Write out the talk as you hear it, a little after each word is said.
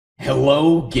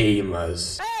Hello,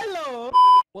 gamers. Hello!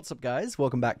 What's up, guys?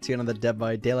 Welcome back to another Dead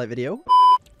by Daylight video.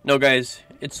 No guys,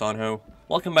 it's Sonho.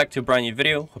 Welcome back to a brand new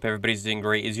video. Hope everybody's doing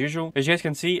great as usual. As you guys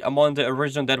can see, I'm on the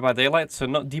original Dead by Daylight, so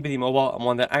not dbdmobile, I'm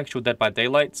on the actual Dead by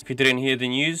Daylight. If you didn't hear the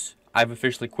news, I've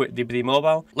officially quit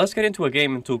dbdmobile. Let's get into a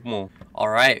game and talk more.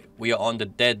 Alright, we are on the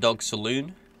Dead Dog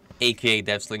Saloon, aka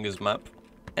𝓹𝓵𝓮𝓪𝓼𝓮's map.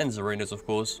 And Zarina's, of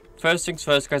course. First things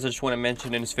first, guys, I just want to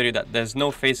mention in this video that there's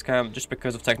no face cam just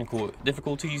because of technical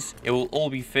difficulties. It will all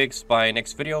be fixed by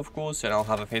next video, of course, and I'll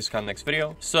have a face cam next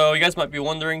video. So you guys might be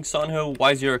wondering, Sonho,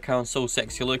 why is your account so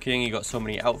sexy looking? You got so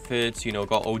many outfits, you know,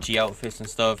 got OG outfits and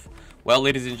stuff. Well,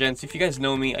 ladies and gents, if you guys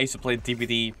know me, I used to play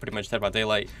DBD, pretty much Dead by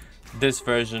Daylight, this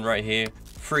version right here,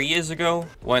 3 years ago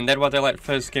when Dead by Daylight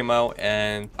first came out,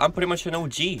 and I'm pretty much an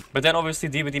OG. But then obviously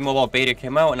DBD Mobile Beta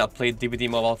came out, and I played DBD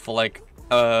Mobile for like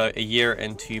a year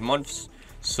and 2 months.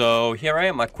 So here I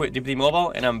am, I quit DBD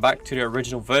Mobile and I'm back to the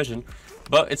original version.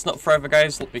 But it's not forever,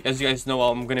 guys. As you guys know,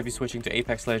 I'm going to be switching to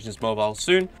Apex Legends Mobile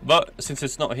soon. But since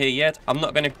it's not here yet, I'm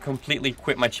not going to completely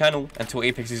quit my channel until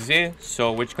Apex is here.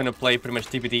 So we're just going to play pretty much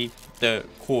DBD, the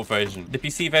core version. The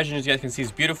PC version, as you guys can see,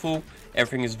 is beautiful.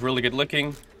 Everything is really good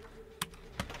looking.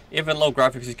 Even low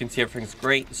graphics, you can see everything's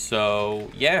great. So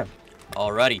yeah.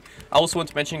 Alrighty. I also want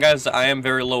to mention, guys, that I am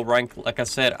very low rank. Like I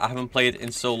said, I haven't played in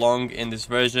so long in this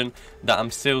version that I'm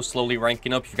still slowly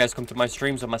ranking up. If you guys come to my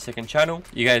streams on my second channel,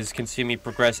 you guys can see me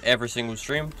progress every single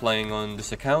stream playing on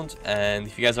this account. And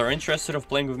if you guys are interested of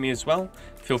playing with me as well,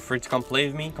 feel free to come play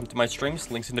with me. Come to my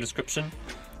streams, links in the description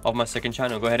of my second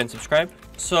channel. Go ahead and subscribe.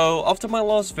 So after my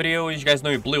last video, as you guys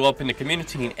know, it blew up in the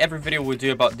community. In every video we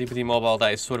do about DBD Mobile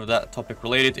that is sort of that topic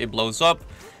related, it blows up.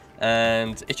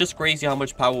 And it's just crazy how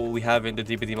much power we have in the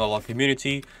DBD Mobile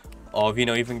community of, you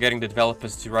know, even getting the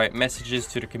developers to write messages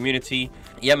to the community.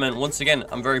 Yeah, man, once again,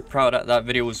 I'm very proud that that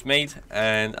video was made,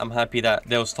 and I'm happy that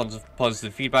there was tons of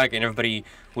positive feedback and everybody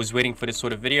was waiting for this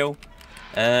sort of video.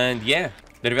 And yeah,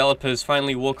 the developers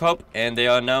finally woke up and they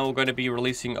are now going to be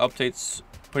releasing updates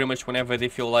pretty much whenever they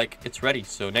feel like it's ready.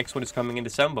 So next one is coming in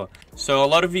December. So a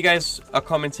lot of you guys are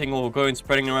commenting or going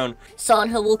spreading around,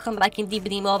 Sonho will come back in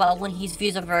DBD Mobile when his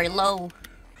views are very low.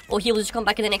 Or he will just come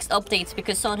back in the next updates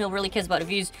because Sonho really cares about the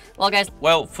views. Well, guys.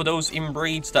 Well, for those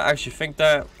inbreeds that actually think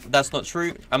that, that's not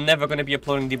true. I'm never going to be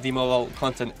uploading DBD Mobile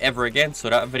content ever again. So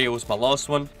that video was my last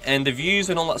one. And the views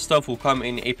and all that stuff will come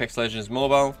in Apex Legends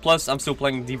Mobile. Plus, I'm still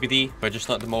playing DBD, but just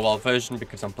not the mobile version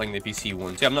because I'm playing the PC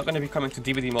one. So I'm not going to be coming to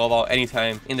DBD Mobile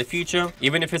anytime in the future.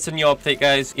 Even if it's a new update,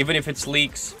 guys. Even if it's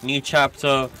leaks, new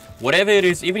chapter, whatever it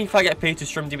is. Even if I get paid to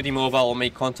stream DBD Mobile or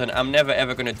make content, I'm never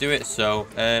ever going to do it. So,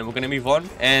 and we're going to move on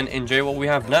and enjoy what we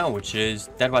have now, which is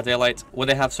Dead by Daylight, where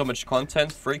they have so much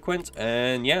content frequent.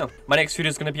 And yeah, my next video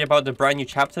is going to be about the brand new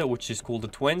chapter, which is called the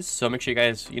Twins. So make sure you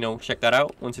guys, you know, check that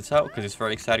out once it's out, because it's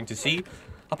very exciting to see.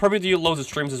 I'll probably do loads of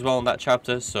streams as well on that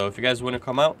chapter, so if you guys want to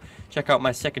come out, check out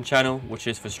my second channel, which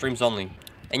is for streams only.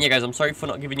 And yeah, guys, I'm sorry for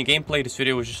not giving you gameplay. This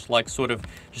video was just like sort of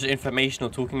just informational,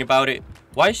 talking about it.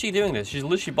 Why is she doing this? She's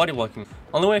literally body blocking.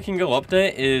 Only way I can go up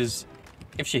there is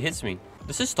if she hits me.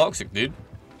 This is toxic, dude.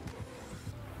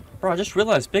 Bro, I just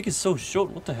realized Big is so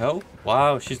short. What the hell?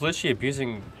 Wow, she's literally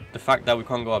abusing the fact that we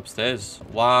can't go upstairs.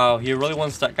 Wow, he really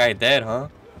wants that guy dead, huh?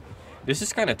 This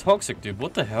is kind of toxic, dude.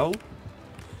 What the hell?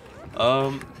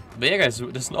 But yeah, guys,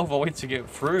 there's no other way to get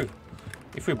through.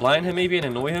 If we blind her maybe and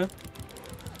annoy her.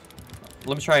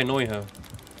 Let me try annoy her.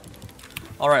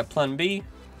 Alright, plan B.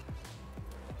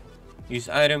 Use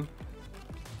item.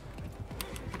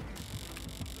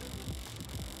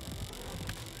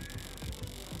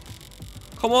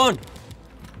 Come on!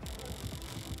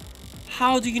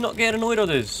 How do you not get annoyed of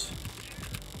this?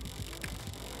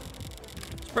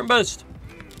 Sprint burst!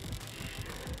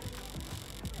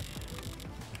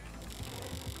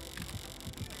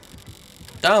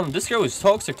 Damn, this girl is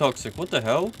toxic. What the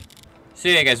hell? So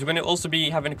yeah, guys, we're going to also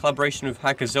be having a collaboration with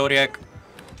𝓾𝓭𝓪𝓽𝓮.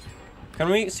 Can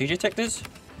we CJ tech this?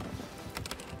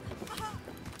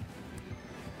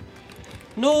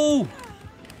 No!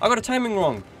 I got the timing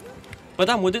wrong. But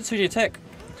damn, we did CJ tech.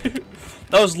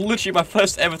 That was literally my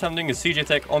first ever time doing a CJ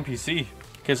tech on PC.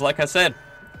 Because like I said,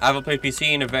 I haven't played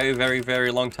PC in a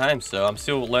very long time. So I'm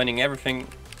still learning everything.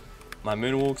 My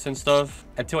moonwalks and stuff.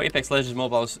 Until Apex Legends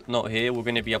Mobile is not here, we're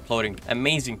going to be uploading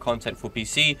amazing content for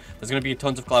PC. There's going to be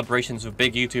tons of collaborations with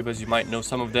big YouTubers. You might know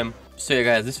some of them. So yeah,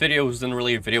 guys, this video wasn't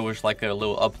really a video. It was like a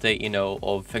little update, you know,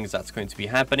 of things that's going to be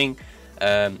happening.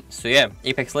 So yeah,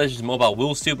 Apex Legends Mobile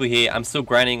will still be here. I'm still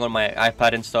grinding on my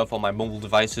iPad and stuff, on my mobile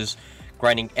devices,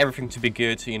 grinding everything to be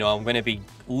good. You know, I'm going to be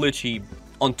literally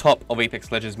on top of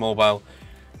Apex Legends Mobile,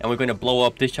 and we're going to blow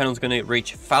up. This channel is going to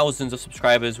reach thousands of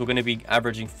subscribers. We're going to be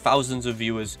averaging thousands of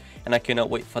viewers, and I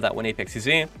cannot wait for that when Apex is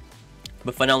here.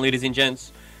 But for now, ladies and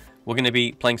gents, we're going to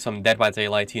be playing some Dead by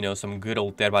Daylight, you know, some good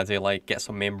old Dead by Daylight, get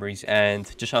some memories,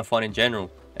 and just have fun in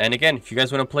general. And again, if you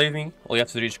guys want to play with me, all you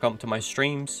have to do is come to my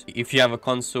streams. If you have a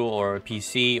console or a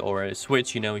PC or a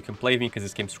Switch, you know, you can play with me because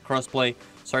this game's crossplay.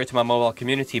 Sorry to my mobile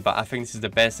community, but I think this is the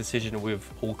best decision we've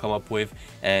all come up with,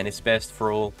 and it's best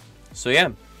for all. So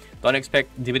yeah, don't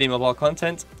expect dbd mobile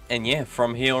content. And yeah,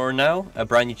 from here on now, a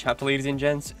brand new chapter, ladies and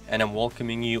gents, and I'm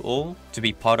welcoming you all to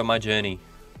be part of my journey.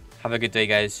 Have a good day,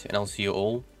 guys, and I'll see you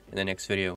all in the next video.